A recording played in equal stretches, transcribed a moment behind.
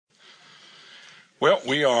Well,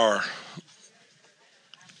 we are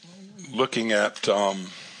looking at, I'll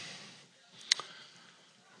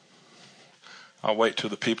wait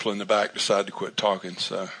till the people in the back decide to quit talking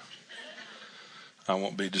so I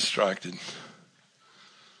won't be distracted.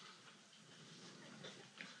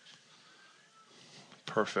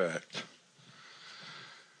 Perfect.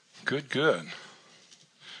 Good.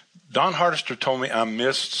 Don Hardister told me I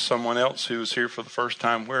missed someone else who was here for the first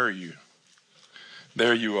time. Where are you?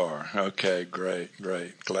 There you are. Okay, great.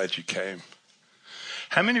 Glad you came.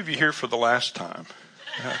 How many of you here for the last time?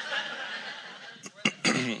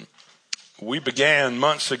 We began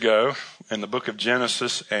months ago in the book of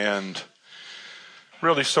Genesis and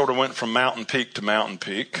really sort of went from mountain peak to mountain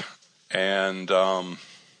peak. And our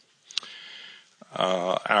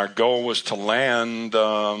goal was to land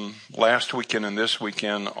last weekend and this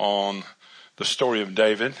weekend on the story of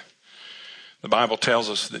David. The Bible tells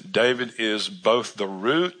us that David is both the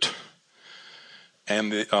root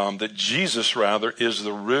and that Jesus rather is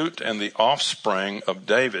the root and the offspring of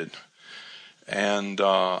David. And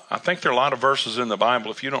I think there are a lot of verses in the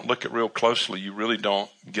Bible. If you don't look at real closely, you really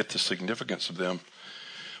don't get the significance of them.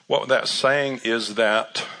 What that's saying is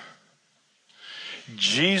that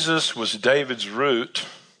Jesus was David's root,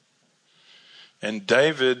 and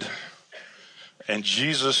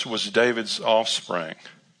Jesus was David's offspring.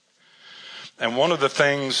 And one of the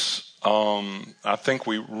things I think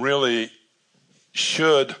we really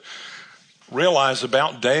should realize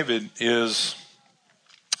about David is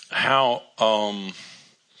how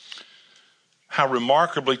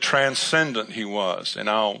remarkably transcendent he was. And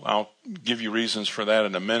I'll give you reasons for that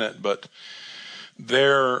in a minute. But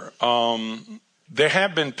there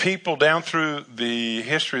have been people down through the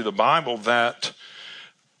history of the Bible that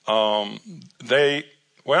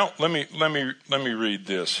Well, let me read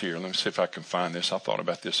this here. Let me see if I can find this. I thought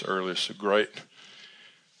about this earlier. It's a great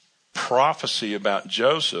prophecy about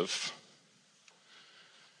Joseph.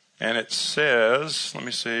 And it says, let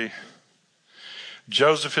me see.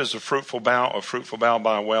 Joseph is a fruitful bough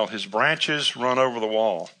by a well. His branches run over the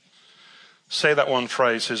wall. Say that one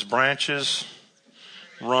phrase. His branches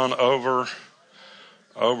run over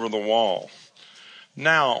the wall.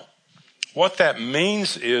 Now, what that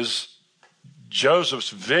means is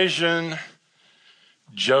Joseph's vision,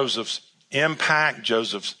 Joseph's impact,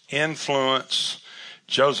 Joseph's influence,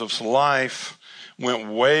 Joseph's life went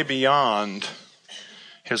way beyond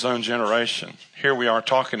his own generation. Here we are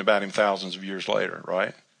talking about him thousands of years later,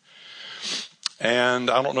 right? And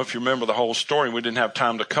I don't know if you remember the whole story. We didn't have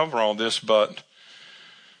time to cover all this, but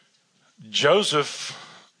Joseph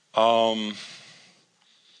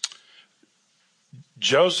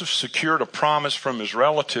secured a promise from his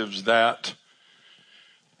relatives that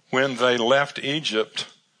when they left Egypt,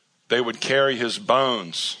 they would carry his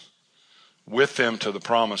bones with them to the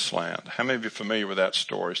promised land. How many of you are familiar with that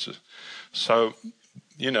story? So,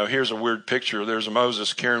 here's a weird picture. There's a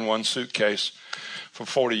Moses carrying one suitcase for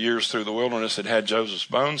 40 years through the wilderness that had Joseph's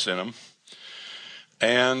bones in them.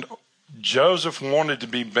 And Joseph wanted to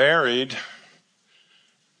be buried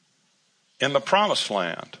in the promised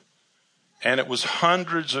land. And it was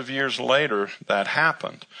hundreds of years later that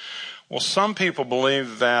happened. Well, some people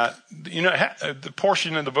believe that, the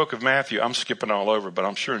portion in the book of Matthew, I'm skipping all over, but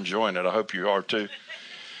I'm sure enjoying it. I hope you are too.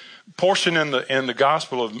 Portion in the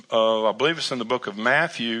gospel of I believe it's in the book of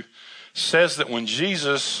Matthew, says that when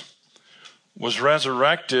Jesus was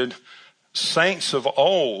resurrected, saints of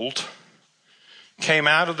old came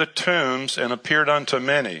out of the tombs and appeared unto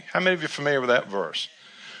many. How many of you are familiar with that verse?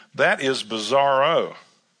 That is bizarro.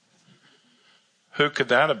 Who could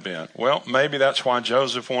that have been? Well, maybe that's why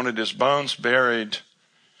Joseph wanted his bones buried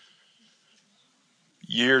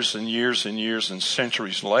years and years and years and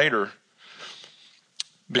centuries later,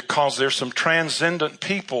 because there's some transcendent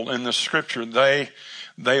people in the scripture. They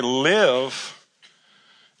live,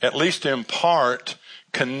 at least in part,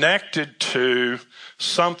 connected to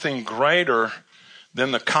something greater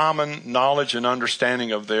than the common knowledge and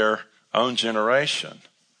understanding of their own generation.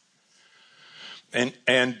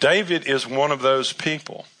 And David is one of those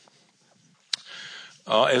people.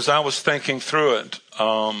 As I was thinking through it,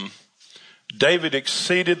 David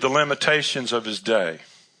exceeded the limitations of his day.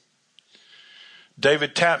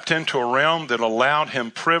 David tapped into a realm that allowed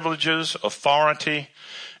him privileges, authority,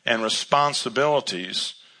 and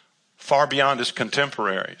responsibilities far beyond his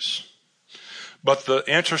contemporaries. But the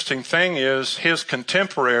interesting thing is his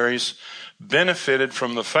contemporaries benefited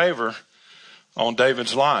from the favor on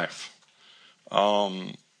David's life.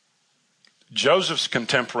 Joseph's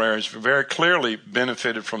contemporaries very clearly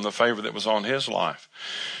benefited from the favor that was on his life.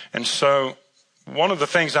 And so one of the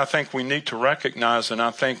things I think we need to recognize, and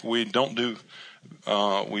I think we don't do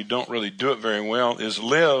we don't really do it very well, is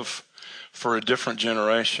live for a different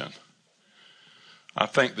generation. I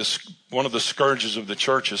think one of the scourges of the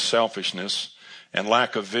church is selfishness and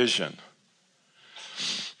lack of vision.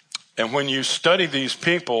 And when you study these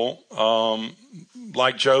people,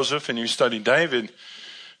 like Joseph, and you study David,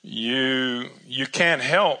 you can't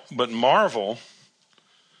help but marvel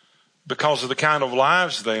because of the kind of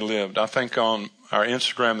lives they lived. I think on our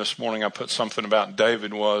Instagram this morning I put something about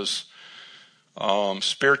David was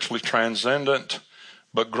spiritually transcendent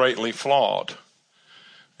but greatly flawed.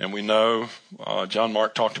 And we know John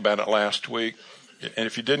Mark talked about it last week. And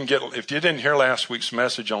if you didn't hear last week's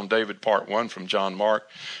message on David Part 1 from John Mark,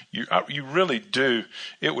 you really do.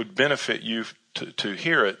 It would benefit you to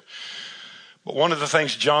hear it. But one of the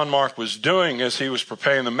things John Mark was doing as he was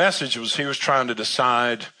preparing the message was he was trying to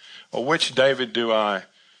decide, well, which David do I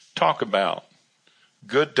talk about?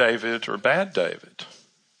 Good David or bad David?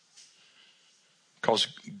 Because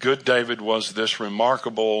good David was this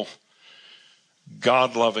remarkable,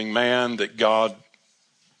 God-loving man that God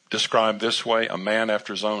described this way, a man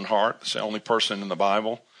after his own heart. It's the only person in the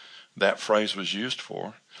Bible that phrase was used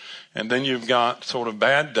for. And then you've got sort of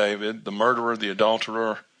bad David, the murderer, the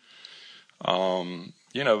adulterer, in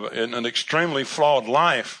an extremely flawed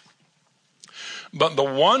life. But the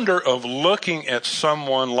wonder of looking at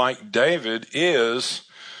someone like David is,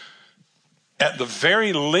 at the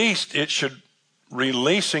very least, it should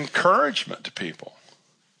release encouragement to people.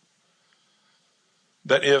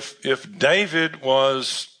 That if David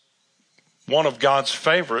was one of God's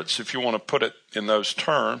favorites, if you want to put it in those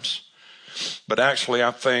terms, but actually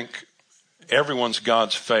I think everyone's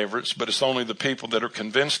God's favorites, but it's only the people that are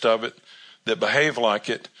convinced of it, that behave like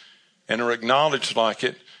it, and are acknowledged like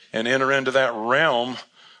it, and enter into that realm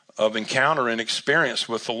of encounter and experience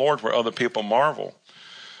with the Lord where other people marvel.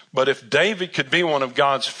 But if David could be one of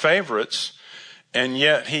God's favorites, and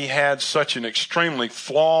yet he had such an extremely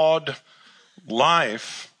flawed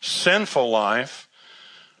life, sinful life.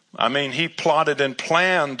 I mean, he plotted and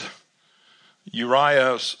planned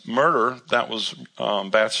Uriah's murder. That was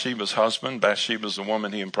Bathsheba's husband. Bathsheba's the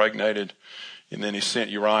woman he impregnated. And then he sent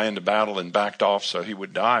Uriah into battle and backed off so he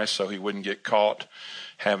would die, so he wouldn't get caught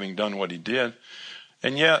having done what he did.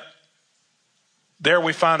 And yet, there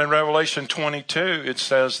we find in Revelation 22, it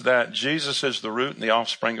says that Jesus is the root and the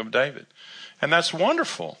offspring of David. And that's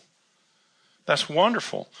wonderful. That's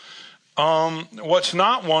wonderful. What's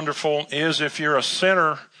not wonderful is if you're a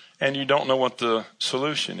sinner and you don't know what the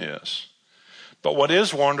solution is. But what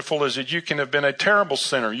is wonderful is that you can have been a terrible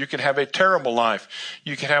sinner. You can have a terrible life.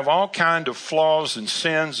 You can have all kinds of flaws and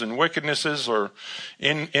sins and wickednesses or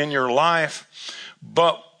in your life.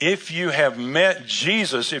 But if you have met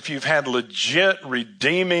Jesus, if you've had legit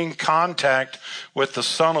redeeming contact with the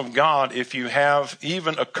Son of God, if you have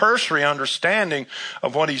even a cursory understanding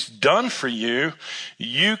of what he's done for you,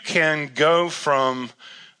 you can go from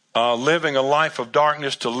living a life of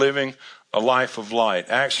darkness to living a life of light.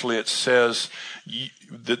 Actually, it says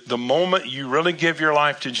that the moment you really give your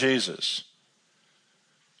life to Jesus,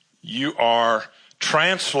 you are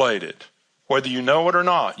translated. Whether you know it or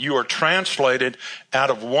not, you are translated out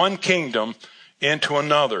of one kingdom into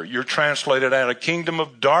another. You're translated out of a kingdom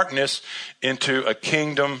of darkness into a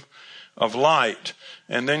kingdom of light.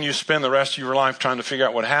 And then you spend the rest of your life trying to figure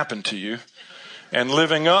out what happened to you and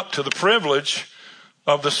living up to the privilege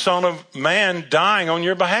of the Son of Man dying on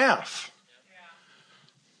your behalf.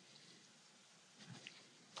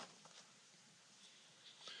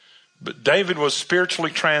 But David was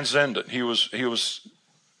spiritually transcendent. He was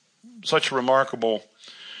such a remarkable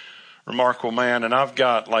man. And I've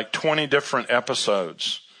got like 20 different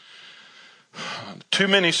episodes. Too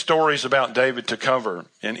many stories about David to cover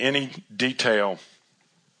in any detail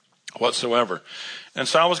whatsoever. And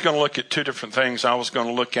so I was going to look at two different things. I was going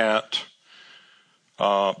to look at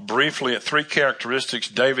briefly at three characteristics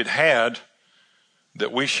David had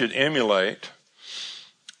that we should emulate.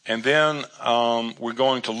 And then we're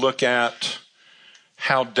going to look at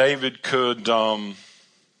how David could...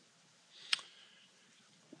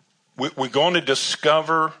 We're going to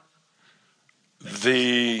discover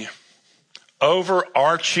the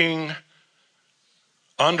overarching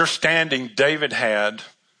understanding David had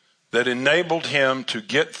that enabled him to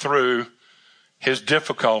get through his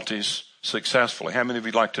difficulties successfully. How many of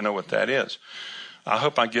you like to know what that is? I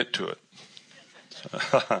hope I get to it.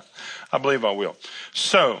 I believe I will.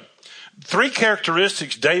 So, three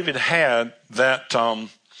characteristics David had that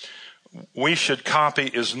we should copy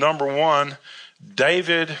is, number one,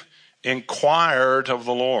 David inquired of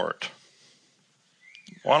the Lord.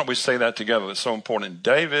 Why don't we say that together? It's so important.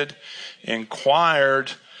 David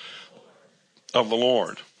inquired of the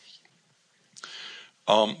Lord.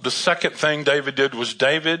 The second thing David did was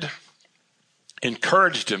David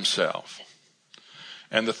encouraged himself.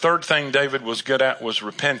 And the third thing David was good at was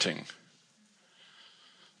repenting.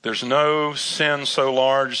 There's no sin so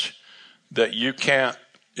large that you can't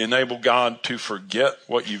enable God to forget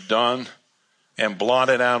what you've done and blot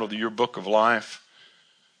it out of your book of life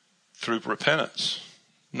through repentance.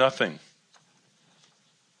 Nothing.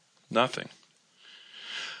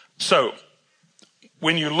 So,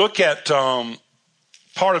 when you look at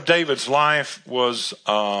part of David's life was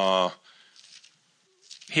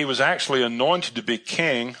he was actually anointed to be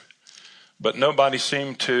king, but nobody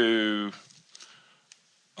seemed to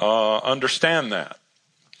understand that.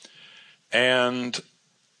 And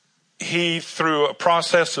he, through a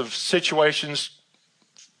process of situations,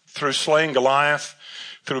 through slaying Goliath,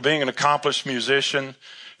 through being an accomplished musician,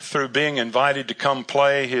 through being invited to come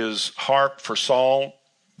play his harp for Saul,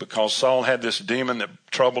 because Saul had this demon that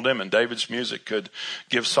troubled him and David's music could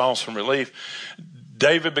give Saul some relief,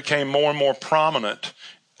 David became more and more prominent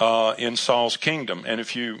in Saul's kingdom. And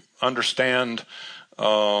if you understand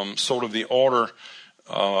sort of the order,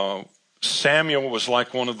 Samuel was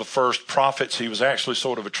like one of the first prophets. He was actually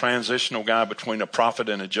sort of a transitional guy between a prophet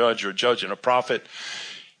and a judge, or a judge and a prophet.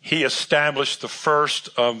 He established the first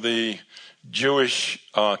of the Jewish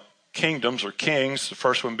kingdoms or kings, the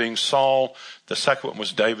first one being Saul, the second one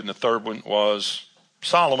was David, and the third one was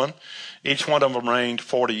Solomon. Each one of them reigned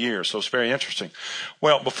 40 years, so it's very interesting.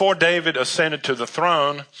 Well, before David ascended to the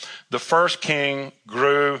throne, the first king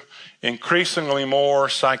grew increasingly more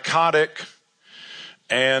psychotic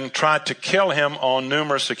and tried to kill him on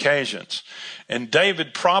numerous occasions. And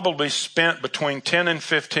David probably spent between 10 and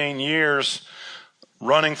 15 years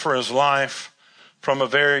running for his life from a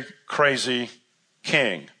very crazy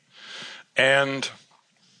king. And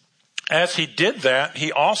as he did that,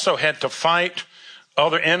 he also had to fight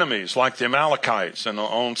other enemies like the Amalekites and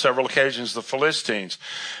on several occasions the Philistines.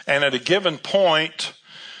 And at a given point,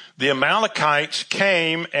 the Amalekites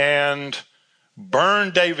came and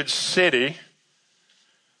burned David's city.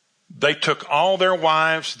 They took all their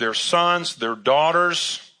wives, their sons, their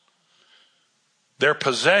daughters, their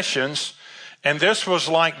possessions, and this was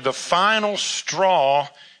like the final straw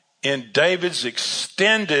in David's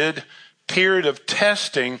extended period of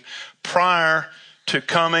testing prior to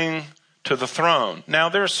coming to the throne. Now,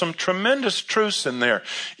 there's some tremendous truths in there.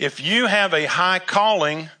 If you have a high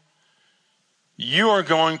calling, you are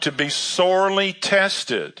going to be sorely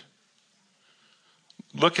tested.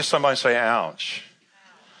 Look at somebody and say, ouch.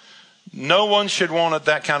 No one should want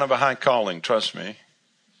that kind of a high calling, trust me.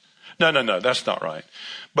 No, that's not right.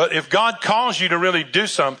 But if God calls you to really do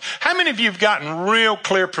something, how many of you have gotten real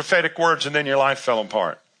clear prophetic words and then your life fell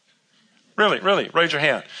apart? Really, raise your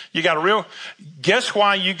hand. Guess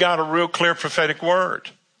why you got a real clear prophetic word?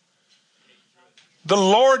 The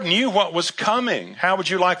Lord knew what was coming. How would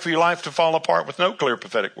you like for your life to fall apart with no clear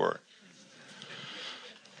prophetic word?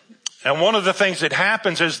 And one of the things that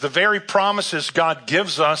happens is the very promises God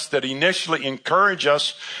gives us that initially encourage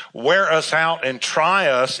us, wear us out, and try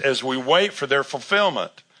us as we wait for their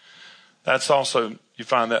fulfillment. That's also, you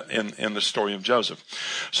find that in the story of Joseph.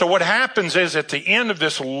 So what happens is at the end of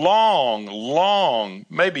this long,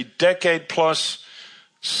 maybe decade plus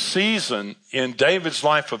season in David's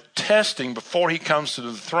life of testing before he comes to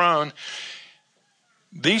the throne,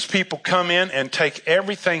 these people come in and take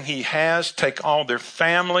everything he has, take all their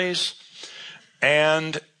families,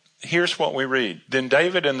 and here's what we read. Then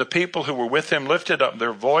David and the people who were with him lifted up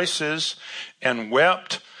their voices and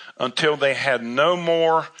wept until they had no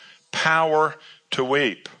more power to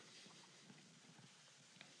weep.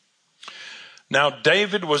 Now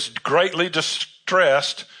David was greatly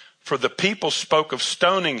distressed, for the people spoke of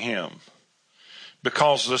stoning him,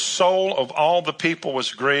 because the soul of all the people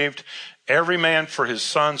was grieved, every man for his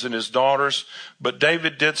sons and his daughters. But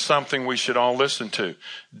David did something we should all listen to.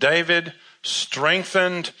 David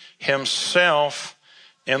strengthened himself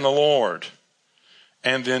in the Lord.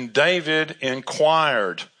 And then David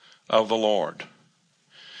inquired of the Lord.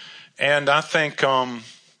 And I think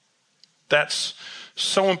that's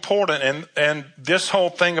so important. And this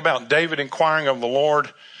whole thing about David inquiring of the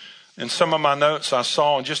Lord, in some of my notes I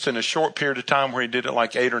saw just in a short period of time where he did it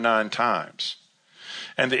like 8 or 9 times.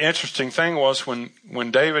 And the interesting thing was when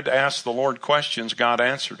David asked the Lord questions, God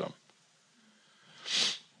answered them.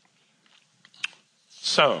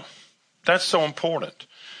 So that's so important.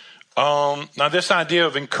 Now this idea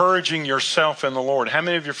of encouraging yourself in the Lord. How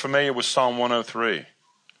many of you are familiar with Psalm 103?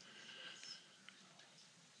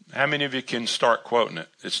 How many of you can start quoting it?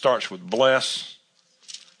 It starts with bless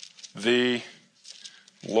thee,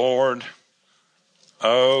 Lord,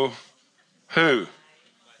 oh, who?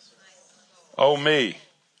 Oh me,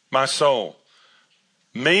 my soul.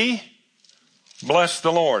 Me, bless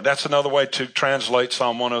the Lord. That's another way to translate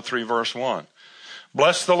Psalm 103 verse 1.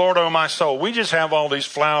 Bless the Lord, O my soul. We just have all these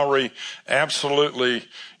flowery, absolutely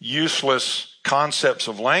useless concepts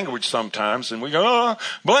of language sometimes, and we go, oh,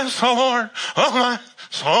 bless the Lord, oh my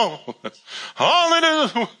soul.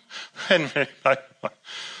 Hallelujah. And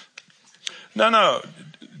no.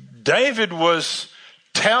 David was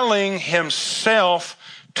telling himself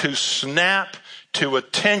to snap to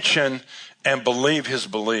attention and believe his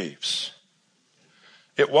beliefs.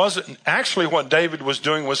 It wasn't actually what David was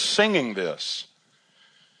doing was singing this.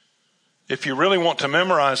 If you really want to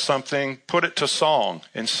memorize something, put it to song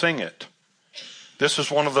and sing it. This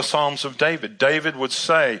is one of the Psalms of David. David would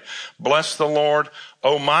say, bless the Lord,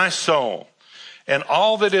 O my soul, and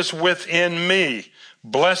all that is within me,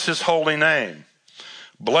 bless his holy name.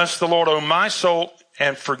 Bless the Lord, O my soul,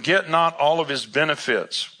 and forget not all of his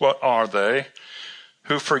benefits. What are they?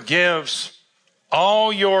 Who forgives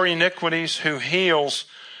all your iniquities, who heals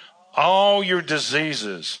all your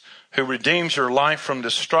diseases, who redeems your life from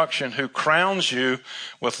destruction, who crowns you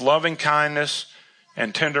with loving kindness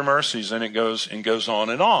and tender mercies. And it goes on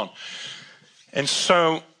and on. And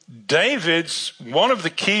so one of the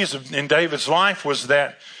keys in David's life was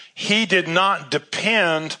that he did not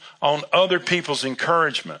depend on other people's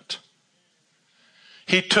encouragement.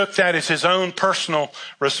 He took that as his own personal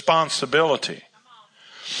responsibility.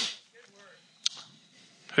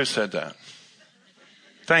 Who said that?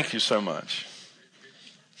 Thank you so much.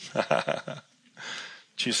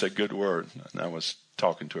 She said, good word. And I was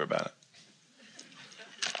talking to her about it.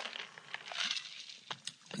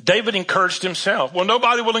 David encouraged himself. Well,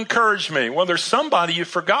 nobody will encourage me. Well, there's somebody you've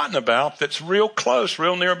forgotten about that's real close,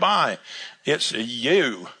 real nearby. It's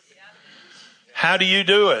you. How do you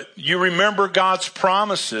do it? You remember God's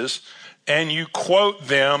promises and you quote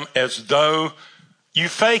them as though you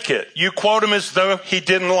fake it. You quote them as though he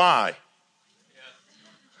didn't lie.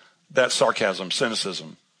 That's sarcasm,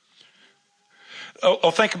 cynicism. I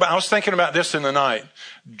was thinking about this in the night.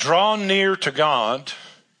 Draw near to God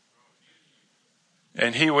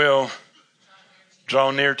and he will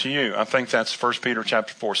draw near to you. I think that's 1 Peter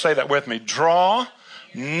chapter 4. Say that with me. Draw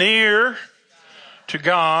near to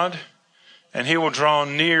God and he will draw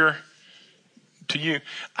near to you.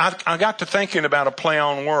 I got to thinking about a play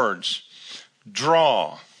on words.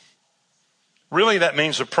 Draw. Really that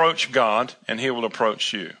means approach God and he will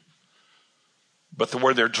approach you. But the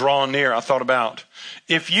word there, draw near, I thought about,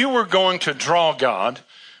 if you were going to draw God,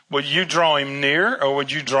 would you draw him near or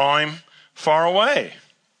would you draw him far away?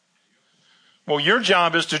 Well, your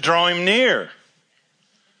job is to draw him near.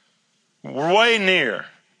 Way near.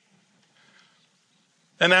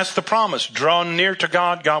 And that's the promise. Draw near to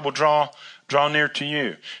God, God will draw near to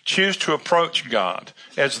you. Choose to approach God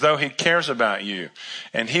as though he cares about you.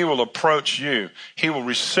 And he will approach you. He will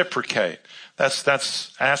reciprocate.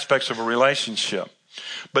 That's aspects of a relationship.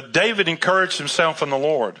 But David encouraged himself in the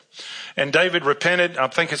Lord. And David repented. I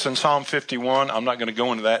think it's in Psalm 51. I'm not going to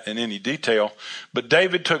go into that in any detail. But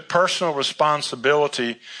David took personal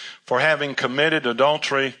responsibility for having committed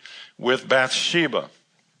adultery with Bathsheba.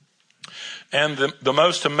 And the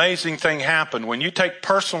most amazing thing happened. When you take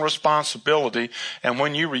personal responsibility and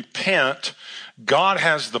when you repent, God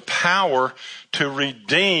has the power to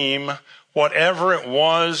redeem whatever it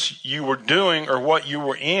was you were doing or what you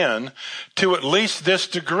were in to at least this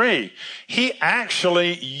degree. He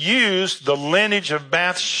actually used the lineage of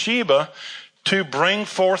Bathsheba to bring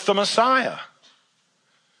forth the Messiah.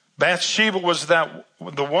 Bathsheba was the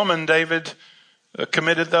woman David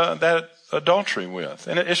committed that adultery with.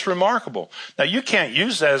 And it's remarkable. Now, you can't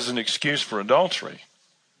use that as an excuse for adultery.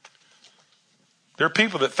 There are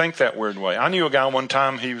people that think that weird way. I knew a guy one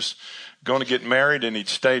time, he was going to get married and he'd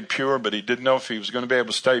stayed pure, but he didn't know if he was going to be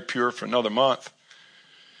able to stay pure for another month.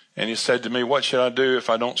 And he said to me, what should I do if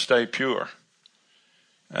I don't stay pure?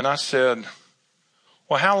 And I said,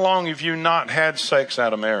 well, how long have you not had sex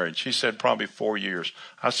out of marriage? He said, probably 4 years.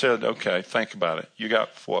 I said, okay, think about it. You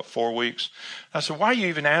got, 4 weeks? I said, why are you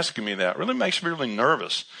even asking me that? It really makes me really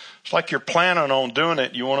nervous. It's like you're planning on doing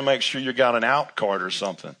it. You want to make sure you got an out card or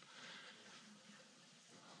something.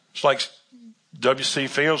 It's like W.C.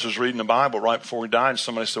 Fields was reading the Bible right before he died. And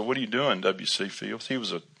somebody said, what are you doing, W.C. Fields? He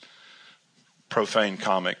was a profane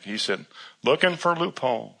comic. He said, looking for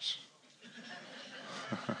loopholes.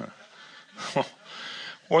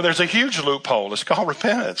 Well, there's a huge loophole. It's called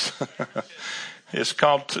repentance. It's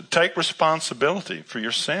called to take responsibility for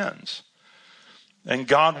your sins. And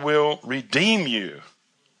God will redeem you.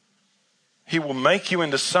 He will make you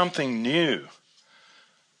into something new.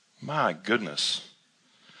 My goodness.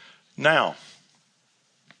 Now,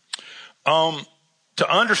 To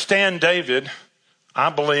understand David, I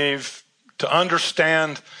believe, to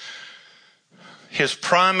understand his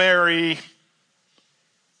primary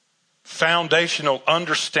foundational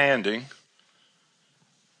understanding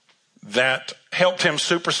that helped him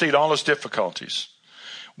supersede all his difficulties,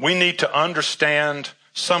 we need to understand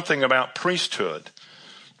something about priesthood.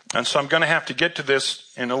 And so I'm going to have to get to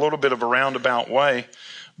this in a little bit of a roundabout way,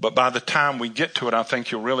 but by the time we get to it, I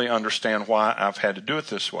think you'll really understand why I've had to do it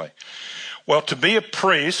this way. Well, to be a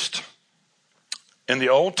priest in the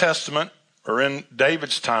Old Testament, or in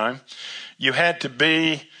David's time, you had to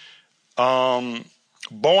be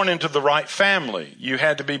born into the right family. You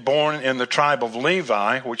had to be born in the tribe of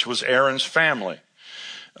Levi, which was Aaron's family.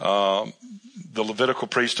 The Levitical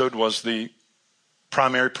priesthood was the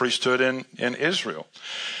primary priesthood in Israel.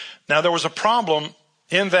 Now, there was a problem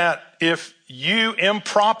in that if you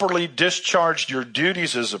improperly discharged your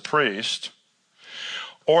duties as a priest,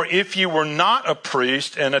 or if you were not a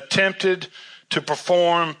priest and attempted to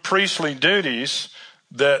perform priestly duties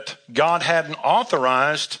that God hadn't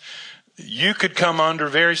authorized, you could come under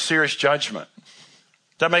very serious judgment.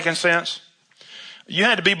 Is that making sense? You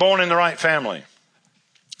had to be born in the right family.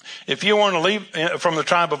 If you weren't from the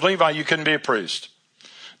tribe of Levi, you couldn't be a priest.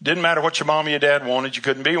 Didn't matter what your mom or your dad wanted, you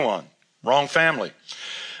couldn't be one. Wrong family.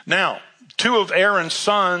 Now, two of Aaron's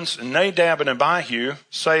sons, Nadab and Abihu,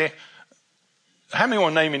 say, how many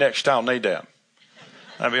want to name your next child Nadab?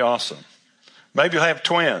 That'd be awesome. Maybe you'll have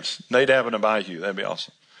twins, Nadab and Abihu. That'd be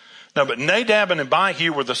awesome. No, but Nadab and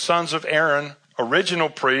Abihu were the sons of Aaron, original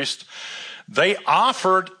priest. They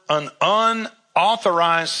offered an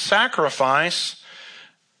unauthorized sacrifice,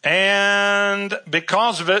 and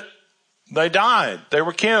because of it, they died. They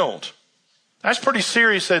were killed. That's pretty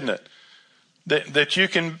serious, isn't it? That you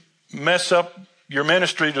can mess up your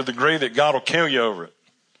ministry to the degree that God will kill you over it.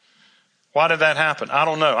 Why did that happen? I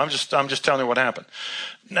don't know. I'm just telling you what happened.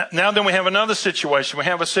 Now then we have another situation. We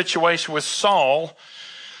have a situation with Saul.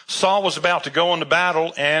 Saul was about to go into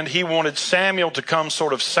battle, and he wanted Samuel to come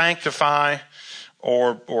sort of sanctify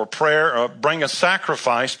or bring a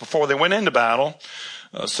sacrifice before they went into battle,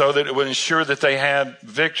 so that it would ensure that they had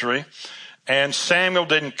victory. And Samuel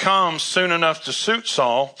didn't come soon enough to suit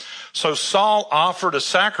Saul. So Saul offered a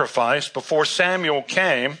sacrifice before Samuel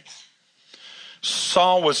came.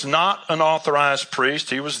 Saul was not an authorized priest.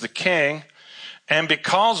 He was the king. And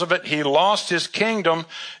because of it, he lost his kingdom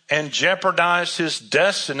and jeopardized his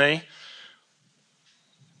destiny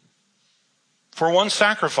for one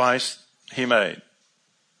sacrifice he made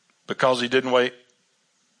because he didn't wait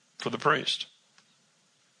for the priest.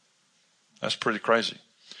 That's pretty crazy.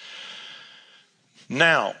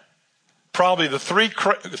 Now, probably the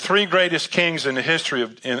three greatest kings in the history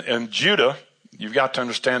of in Judah. You've got to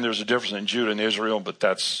understand there's a difference in Judah and Israel, but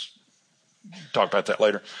talk about that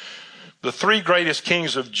later. The three greatest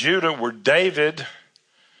kings of Judah were David,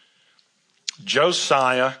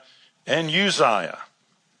 Josiah, and Uzziah.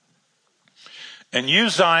 And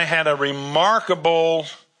Uzziah had a remarkable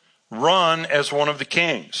run as one of the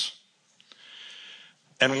kings.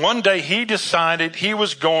 And one day he decided he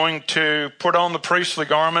was going to put on the priestly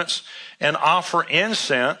garments and offer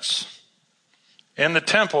incense in the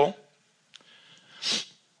temple.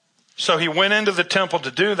 So he went into the temple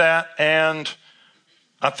to do that, and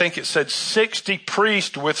I think it said 60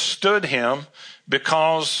 priests withstood him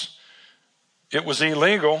because it was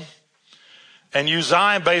illegal. And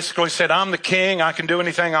Uzziah basically said, I'm the king, I can do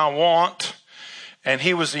anything I want. And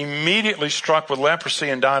he was immediately struck with leprosy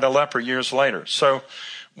and died of leper years later. So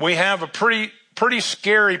we have a pretty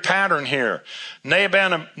scary pattern here.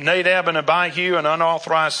 Nadab and Abihu, an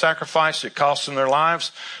unauthorized sacrifice. It cost them their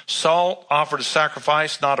lives. Saul offered a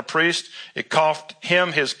sacrifice, not a priest. It cost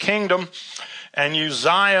him his kingdom. And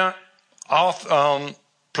Uzziah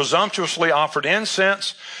presumptuously offered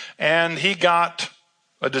incense, and he got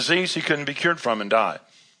a disease he couldn't be cured from and died.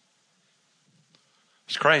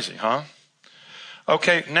 It's crazy, huh?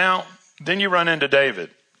 Okay, now, then you run into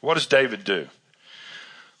David. What does David do?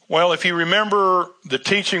 Well, if you remember the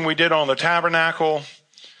teaching we did on the tabernacle,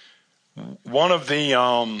 one of the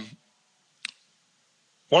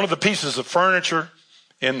pieces of furniture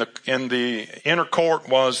in the inner court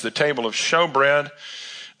was the table of showbread.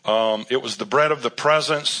 It was the bread of the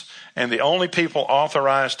presence, and the only people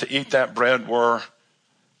authorized to eat that bread were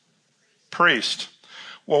priests.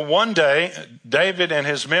 Well, one day, David and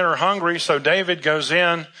his men are hungry, so David goes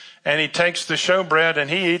in and he takes the showbread and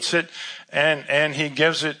he eats it, and he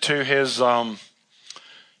gives it to his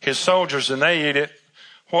soldiers, and they eat it.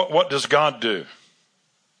 What does God do?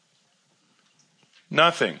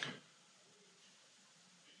 Nothing.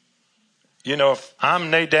 if I'm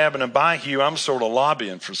Nadab and Abihu, I'm sort of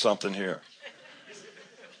lobbying for something here.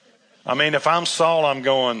 I mean, if I'm Saul, I'm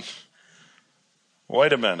going,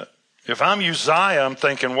 wait a minute. If I'm Uzziah, I'm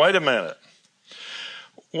thinking, wait a minute.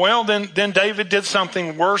 Well, then David did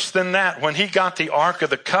something worse than that. When he got the Ark of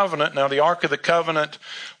the Covenant, now the Ark of the Covenant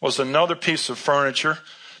was another piece of furniture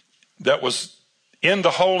that was in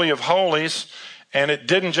the Holy of Holies, and it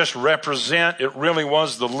didn't just represent, it really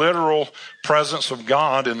was the literal presence of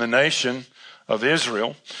God in the nation of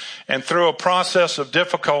Israel. And through a process of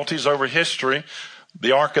difficulties over history,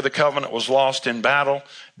 the Ark of the Covenant was lost in battle.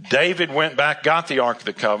 David went back, got the Ark of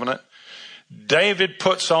the Covenant. David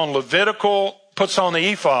puts on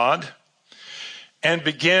the ephod and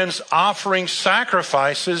begins offering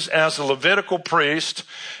sacrifices as a Levitical priest.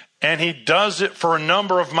 And he does it for a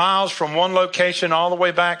number of miles from one location all the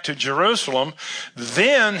way back to Jerusalem.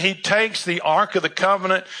 Then he takes the Ark of the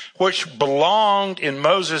Covenant, which belonged in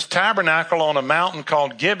Moses' tabernacle on a mountain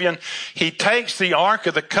called Gibeon. He takes the Ark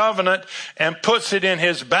of the Covenant and puts it in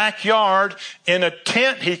his backyard in a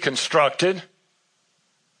tent he constructed.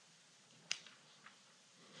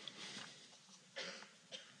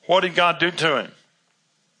 What did God do to him?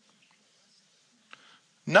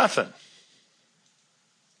 Nothing.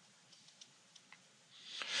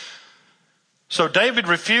 So David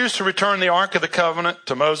refused to return the Ark of the Covenant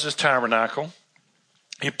to Moses' tabernacle.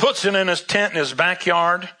 He puts it in his tent in his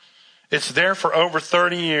backyard. It's there for over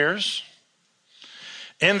 30 years.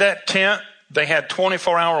 In that tent, they had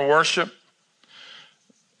 24-hour worship.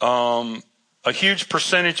 A huge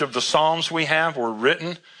percentage of the Psalms we have were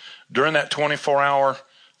written during that 24-hour,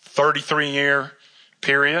 33-year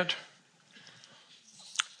period.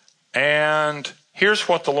 And here's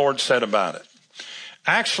what the Lord said about it.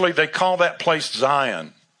 Actually, they call that place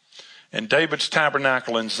Zion. And David's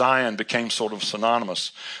tabernacle in Zion became sort of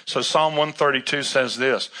synonymous. So Psalm 132 says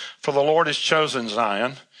this, "For the Lord has chosen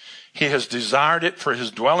Zion. He has desired it for his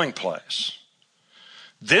dwelling place.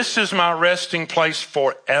 This is my resting place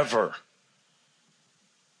forever.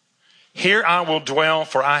 Here I will dwell,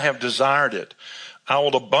 for I have desired it. I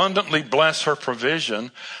will abundantly bless her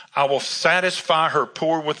provision. I will satisfy her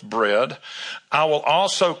poor with bread. I will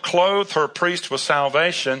also clothe her priest with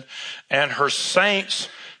salvation, and her saints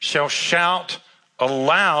shall shout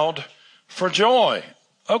aloud for joy."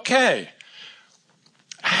 Okay.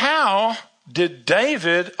 How did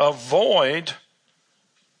David avoid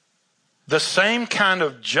the same kind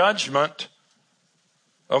of judgment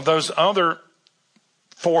of those other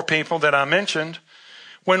 4 people that I mentioned,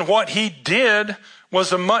 when what he did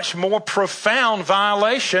was a much more profound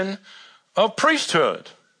violation of priesthood?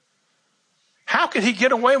 How could he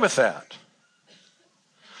get away with that?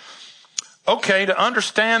 Okay, to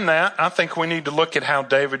understand that, I think we need to look at how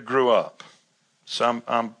David grew up. So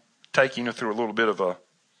I'm taking you through a little bit of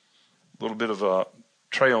a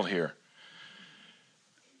trail here.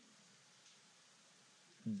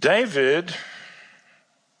 David,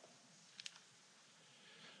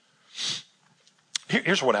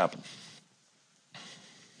 here's what happened.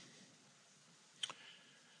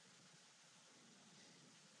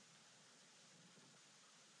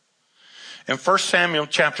 In 1 Samuel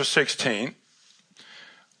chapter 16,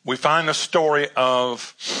 we find the story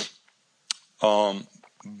of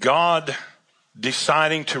God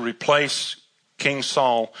deciding to replace King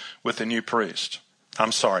Saul with a new priest.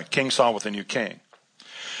 King Saul with a new king.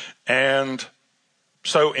 And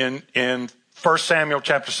so in 1 Samuel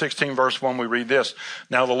chapter 16 verse 1, we read this.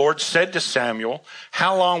 "Now the Lord said to Samuel,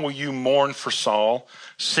 how long will you mourn for Saul,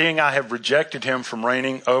 seeing I have rejected him from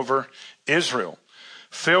reigning over Israel?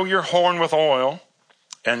 Fill your horn with oil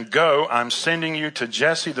and go. I'm sending you to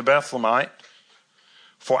Jesse the Bethlehemite,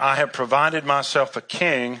 for I have provided myself a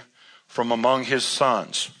king from among his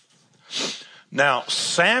sons." Now,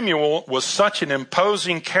 Samuel was such an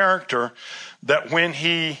imposing character that when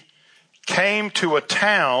he came to a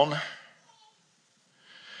town,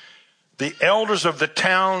 the elders of the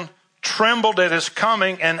town trembled at his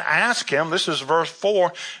coming and asked him, this is verse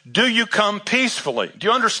 4, "Do you come peacefully?" Do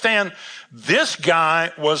you understand? This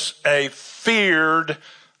guy was a feared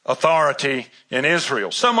authority in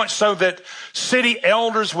Israel. So much so that city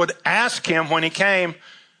elders would ask him when he came,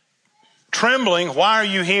 trembling, "Why are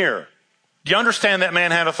you here?" Do you understand that man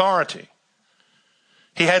had authority?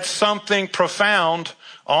 He had something profound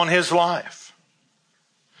on his life.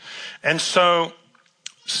 And so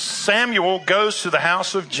Samuel goes to the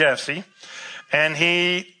house of Jesse and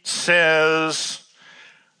he says,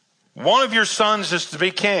 "One of your sons is to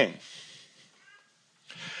be king."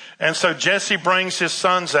 And so Jesse brings his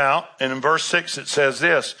sons out, and in verse 6 it says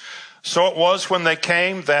this, "So it was when they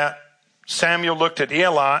came that Samuel looked at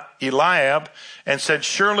Eliab and said,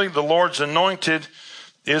 surely the Lord's anointed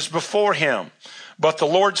is before him. But the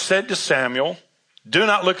Lord said to Samuel, do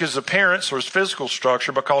not look at his appearance or his physical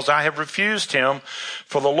structure, because I have refused him.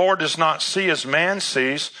 For the Lord does not see as man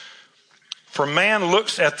sees. For man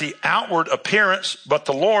looks at the outward appearance, but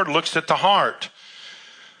the Lord looks at the heart.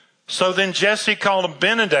 So then Jesse called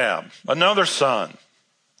Abinadab, another son.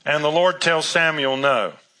 And the Lord tells Samuel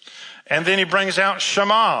no. And then he brings out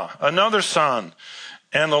Shammah, another son.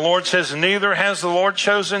 And the Lord says, neither has the Lord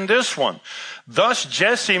chosen this one. Thus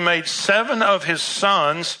Jesse made 7 of his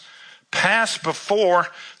sons pass before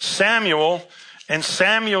Samuel. And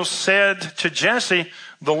Samuel said to Jesse,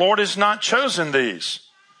 the Lord has not chosen these.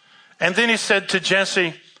 And then he said to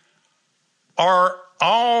Jesse, are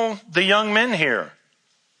all the young men here?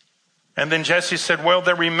 And then Jesse said, well,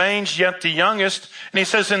 there remains yet the youngest. And he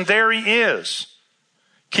says, and there he is,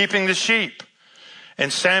 keeping the sheep.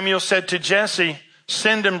 And Samuel said to Jesse,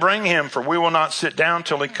 send and bring him, for we will not sit down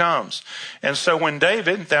till he comes. And so when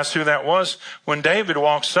David, that's who that was, when David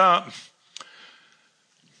walks up,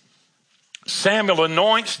 Samuel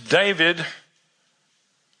anoints David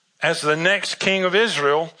as the next king of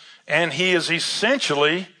Israel, and he is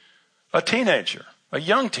essentially a teenager, a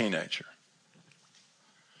young teenager.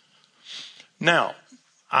 Now,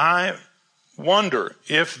 I wonder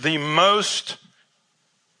if the most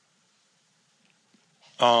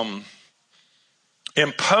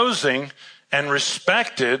imposing and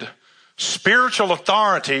respected spiritual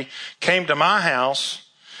authority came to my house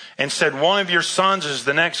and said, one of your sons is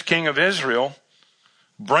the next king of Israel,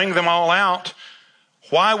 bring them all out.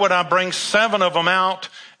 Why would I bring 7 of them out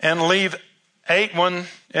and leave 8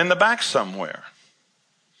 in the back somewhere?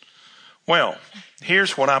 Well,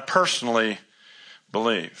 here's what I personally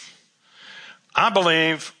believe. I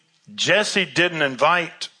believe Jesse didn't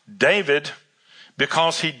invite David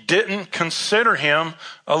because he didn't consider him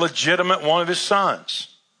a legitimate one of his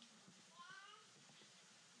sons.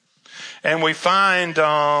 And we find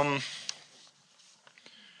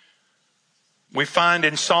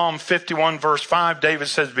in Psalm 51 verse 5, David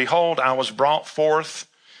says, behold, I was brought forth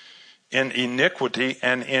in iniquity,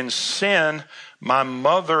 and in sin my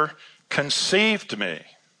mother conceived me.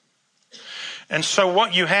 And so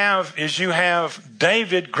what you have is you have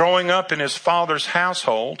David growing up in his father's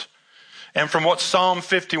household. And from what Psalm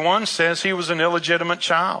 51 says, he was an illegitimate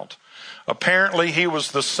child. Apparently he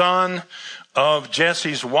was the son of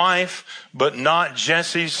Jesse's wife, but not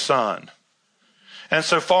Jesse's son. And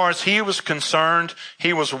so far as he was concerned,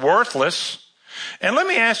 he was worthless. And let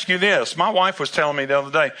me ask you this. My wife was telling me the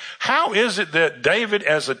other day, how is it that David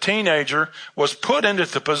as a teenager was put into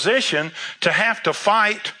the position to have to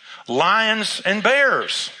fight lions and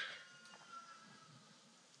bears?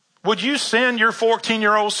 Would you send your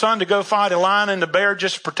 14-year-old son to go fight a lion and a bear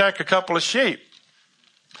just to protect a couple of sheep?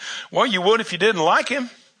 Well, you would if you didn't like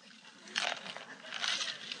him.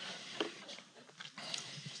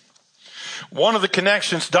 One of the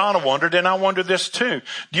connections Donna wondered, and I wondered this too.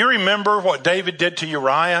 Do you remember what David did to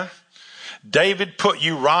Uriah? David put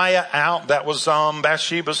Uriah out. That was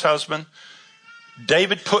Bathsheba's husband.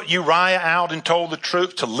 David put Uriah out and told the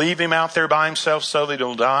troops to leave him out there by himself so that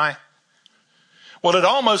he'll die. Well, it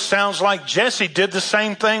almost sounds like Jesse did the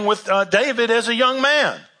same thing with David as a young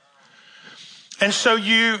man. And so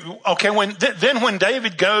when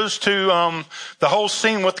David goes to the whole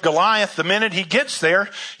scene with Goliath, the minute he gets there,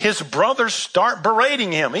 his brothers start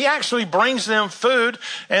berating him. He actually brings them food,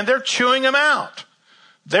 and they're chewing him out.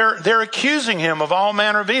 They're accusing him of all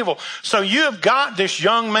manner of evil. So you have got this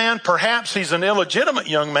young man, perhaps he's an illegitimate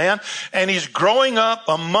young man, and he's growing up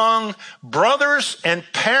among brothers and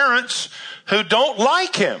parents who don't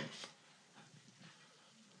like him.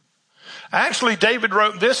 Actually, David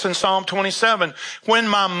wrote this in Psalm 27, when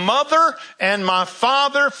my mother and my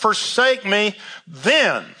father forsake me,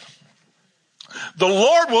 then the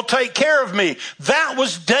Lord will take care of me. That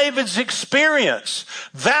was David's experience.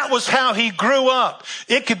 That was how he grew up.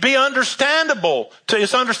 It could be understandable.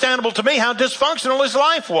 It's understandable to me how dysfunctional his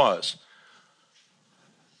life was.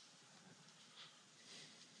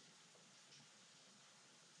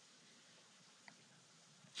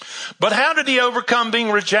 But how did he overcome being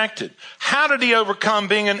rejected? How did he overcome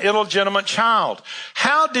being an illegitimate child?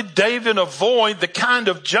 How did David avoid the kind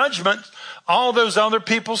of judgment all those other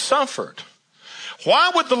people suffered?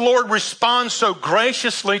 Why would the Lord respond so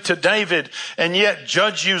graciously to David and yet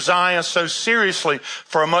judge Uzziah so seriously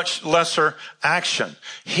for a much lesser action?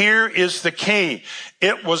 Here is the key.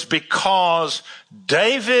 It was because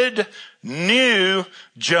David knew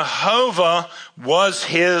Jehovah was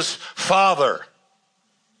his father.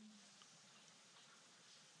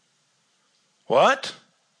 What?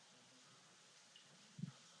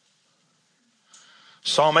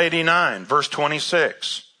 Psalm 89, verse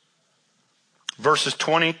 26. Verses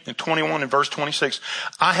 20 and 21 and verse 26.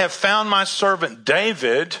 I have found my servant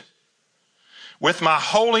David. With my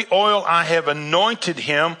holy oil I have anointed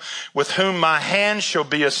him, with whom my hand shall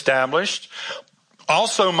be established.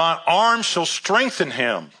 Also my arm shall strengthen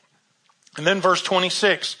him. And then verse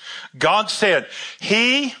 26. God said,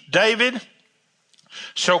 he, David,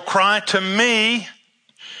 shall cry to me,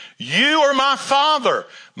 you are my Father,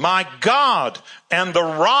 my God, and the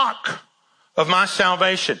rock of my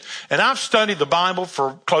salvation. And I've studied the Bible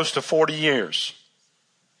for close to 40 years.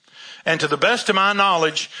 And to the best of my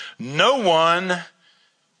knowledge, no one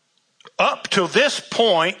up to this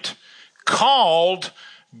point called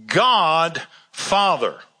God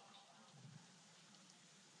Father.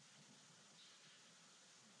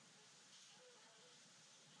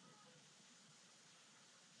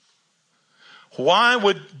 Why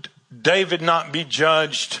would David not be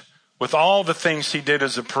judged with all the things he did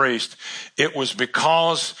as a priest? It was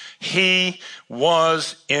because he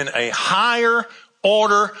was in a higher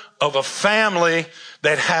order of a family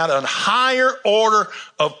that had a higher order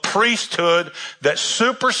of priesthood that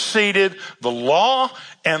superseded the law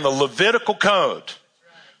and the Levitical code.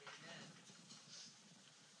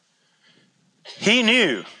 He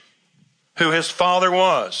knew who his father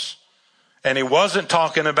was, and he wasn't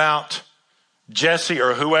talking about Jesse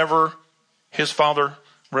or whoever his father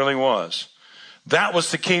really was. That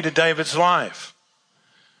was the key to David's life.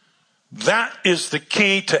 That is the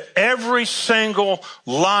key to every single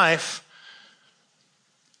life.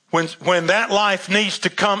 When that life needs to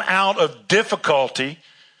come out of difficulty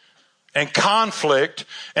and conflict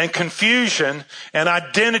and confusion and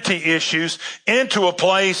identity issues into a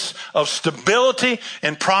place of stability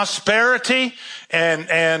and prosperity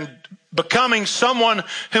and becoming someone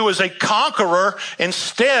who is a conqueror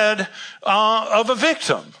instead of a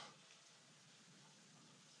victim.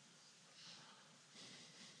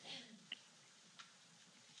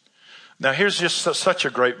 Now here's just such a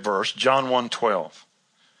great verse, John 1:12.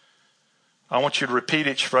 I want you to repeat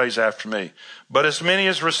each phrase after me. But as many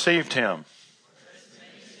as received him,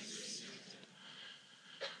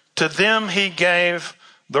 to them he gave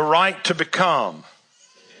the right to become.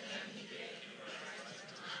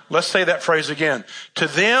 Let's say that phrase again. To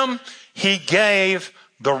them he gave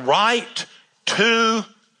the right to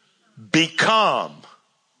become.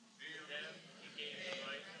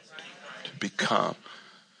 To become.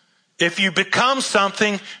 If you become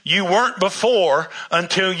something you weren't before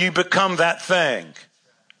until you become that thing.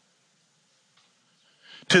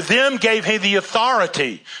 To them gave he the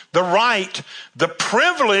authority, the right, the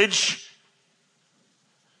privilege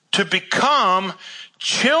to become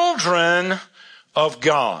children of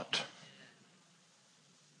God.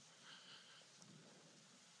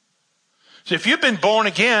 So if you've been born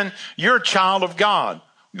again, you're a child of God.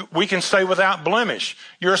 We can say without blemish,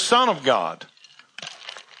 you're a son of God.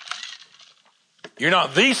 You're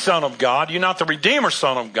not the son of God. You're not the Redeemer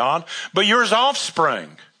son of God, but you're his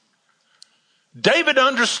offspring. David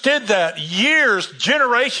understood that years,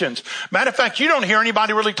 generations. Matter of fact, you don't hear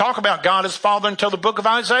anybody really talk about God as Father until the book of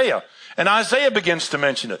Isaiah. And Isaiah begins to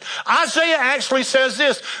mention it. Isaiah actually says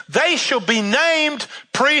this, they shall be named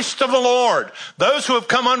priests of the Lord. Those who have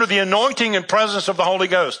come under the anointing and presence of the Holy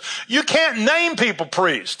Ghost. You can't name people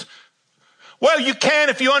priest. Well, you can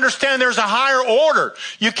if you understand there's a higher order.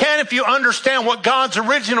 You can if you understand what God's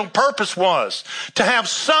original purpose was. To have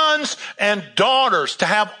sons and daughters, to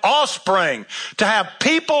have offspring, to have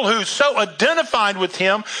people who so identified with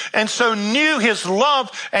him and so knew his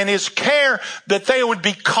love and his care that they would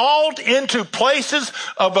be called into places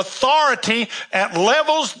of authority at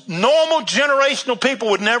levels normal generational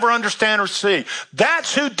people would never understand or see.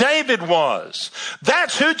 That's who David was.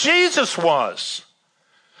 That's who Jesus was.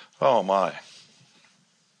 Oh my.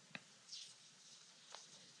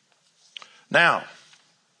 Now,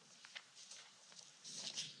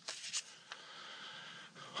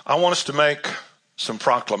 I want us to make some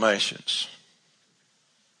proclamations.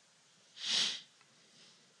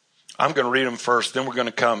 I'm going to read them first, then we're going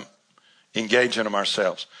to come engage in them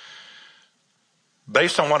ourselves.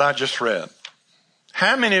 Based on what I just read,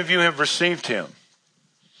 how many of you have received him?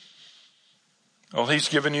 Well, he's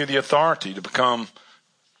given you the authority to become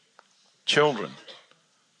children,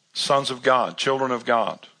 sons of God, children of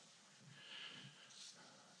God.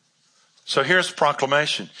 So here's the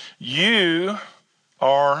proclamation. You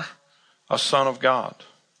are a son of God.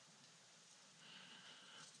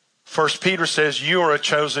 1 Peter says you are a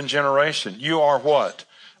chosen generation. You are what?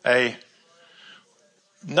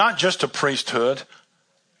 Not just a priesthood,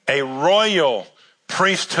 a royal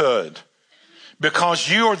priesthood. Because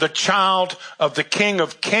you are the child of the King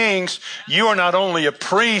of Kings. You are not only a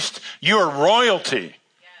priest, you are royalty.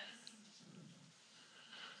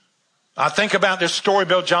 I think about this story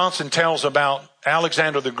Bill Johnson tells about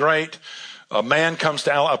Alexander the Great. A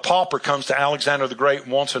pauper comes to Alexander the Great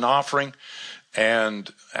and wants an offering.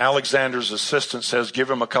 And Alexander's assistant says, give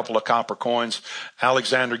him a couple of copper coins.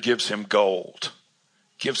 Alexander gives him gold.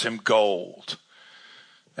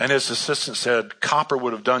 And his assistant said, copper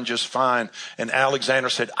would have done just fine. And Alexander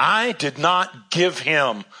said, I did not give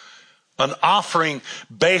him an offering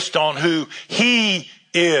based on who he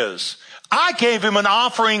is. I gave him an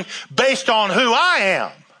offering based on who I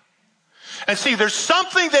am. And see, there's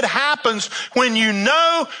something that happens when you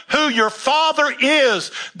know who your Father is,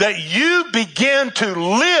 that you begin to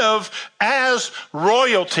live as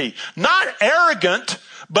royalty. Not arrogant,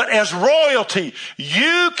 but as royalty.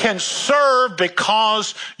 You can serve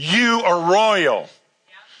because you are royal.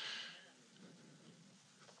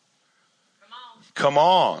 Come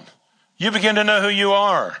on. You begin to know who you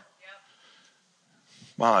are.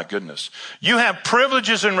 My goodness. You have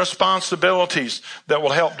privileges and responsibilities that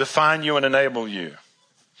will help define you and enable you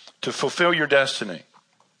to fulfill your destiny.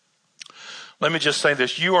 Let me just say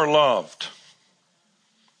this. You are loved.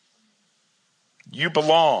 You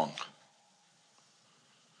belong.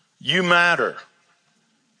 You matter.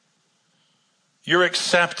 You're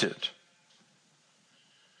accepted.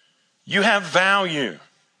 You have value.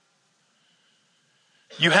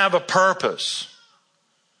 You have a purpose.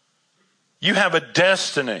 You have a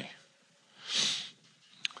destiny.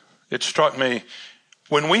 It struck me,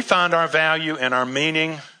 when we find our value and our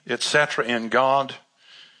meaning, etc., in God,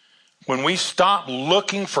 when we stop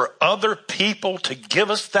looking for other people to give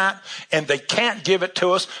us that, and they can't give it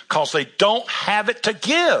to us because they don't have it to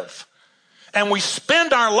give, and we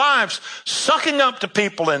spend our lives sucking up to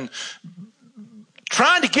people and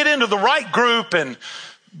trying to get into the right group and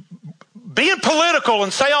being political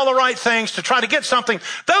and say all the right things to try to get something,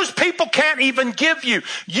 those people can't even give you.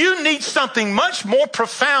 You need something much more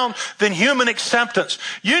profound than human acceptance.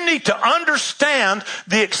 You need to understand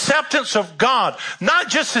the acceptance of God. Not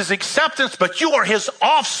just his acceptance, but you are his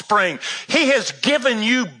offspring. He has given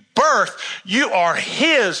you birth. You are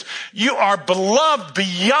his. You are beloved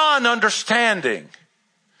beyond understanding.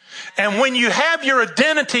 And when you have your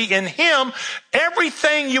identity in him,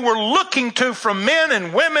 everything you were looking to from men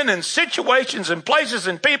and women and situations and places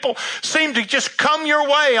and people seem to just come your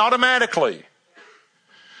way automatically.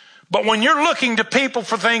 But when you're looking to people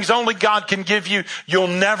for things only God can give you, you'll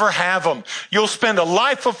never have them. You'll spend a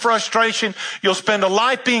life of frustration. You'll spend a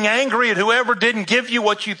life being angry at whoever didn't give you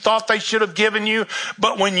what you thought they should have given you.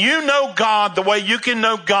 But when you know God the way you can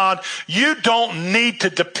know God, you don't need to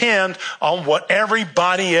depend on what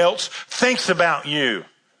everybody else thinks about you.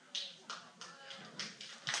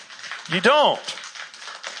 You don't.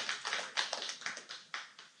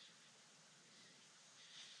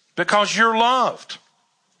 Because you're loved.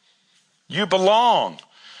 You belong.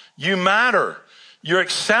 You matter. You're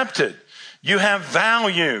accepted. You have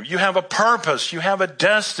value. You have a purpose. You have a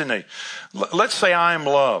destiny. Let's say I am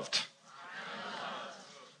loved.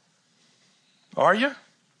 Are you?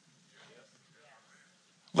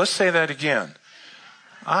 Let's say that again.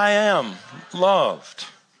 I am loved.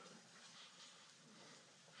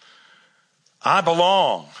 I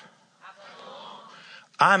belong.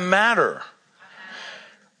 I matter.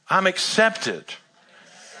 I'm accepted.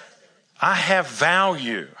 I have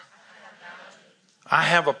value. I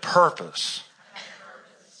have a purpose.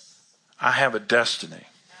 I have a destiny.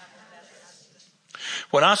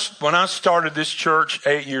 When I started this church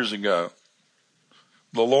 8 years ago,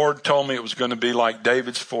 the Lord told me it was going to be like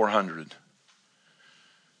David's 400.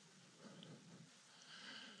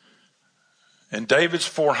 And David's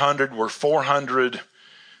 400 were 400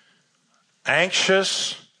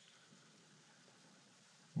 anxious,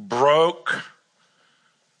 broke,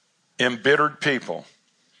 embittered people.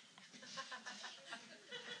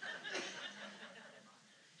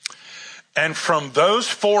 And from those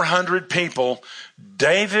 400 people,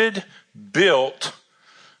 David built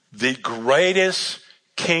the greatest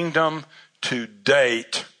kingdom to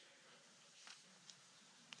date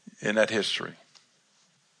in that history.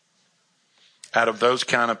 Out of those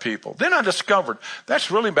kind of people. Then I discovered that's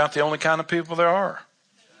really about the only kind of people there are.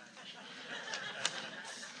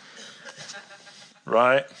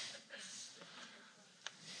 Right?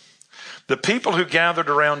 The people who gathered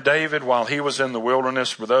around David while he was in the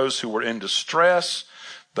wilderness were those who were in distress,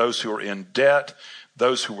 those who were in debt,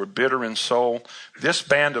 those who were bitter in soul. This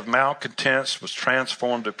band of malcontents was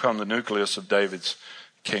transformed to become the nucleus of David's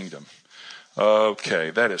kingdom.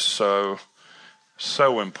 Okay, that is so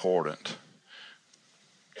important.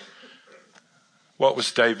 What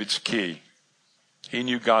was David's key? He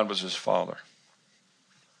knew God was his father.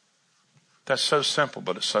 That's so simple,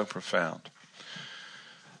 but it's so profound.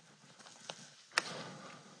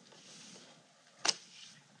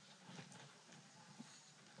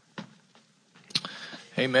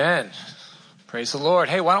 Amen. Praise the Lord.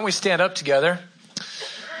 Hey, why don't we stand up together?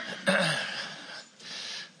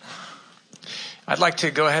 I'd like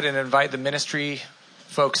to go ahead and invite the ministry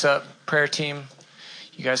folks up, prayer team.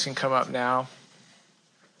 You guys can come up now.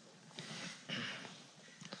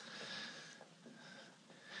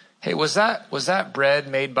 Hey, was that bread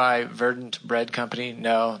made by Verdant Bread Company?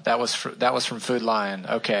 No, that was from Food Lion.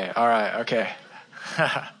 Okay, all right, okay.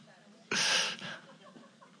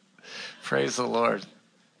 Praise the Lord.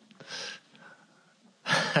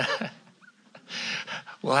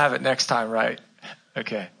 We'll have it next time, right?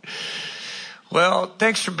 Okay. Well,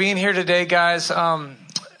 thanks for being here today, guys.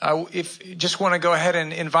 Just want to go ahead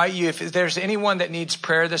and invite you, if there's anyone that needs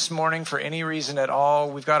prayer this morning for any reason at all,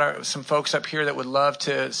 we've got some folks up here that would love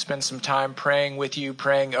to spend some time praying with you,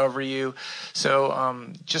 praying over you.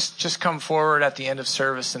 So just come forward at the end of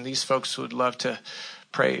service, and these folks would love to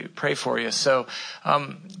pray for you. So,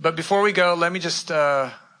 but before we go, let me just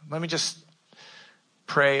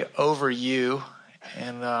pray over you,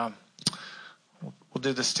 and we'll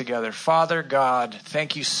do this together. Father God,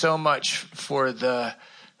 thank you so much for the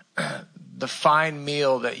fine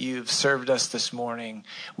meal that you've served us this morning.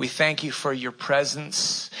 We thank you for your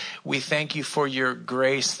presence. We thank you for your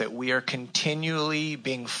grace that we are continually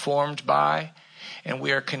being formed by, and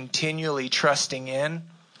we are continually trusting in.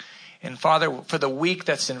 And Father, for the week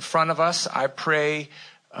that's in front of us, I pray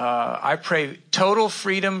total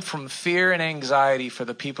freedom from fear and anxiety for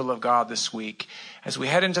the people of God this week. As we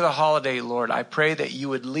head into the holiday, Lord, I pray that you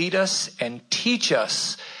would lead us and teach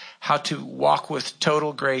us how to walk with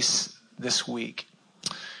total grace this week.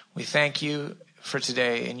 We thank you for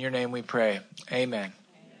today. In your name we pray. Amen.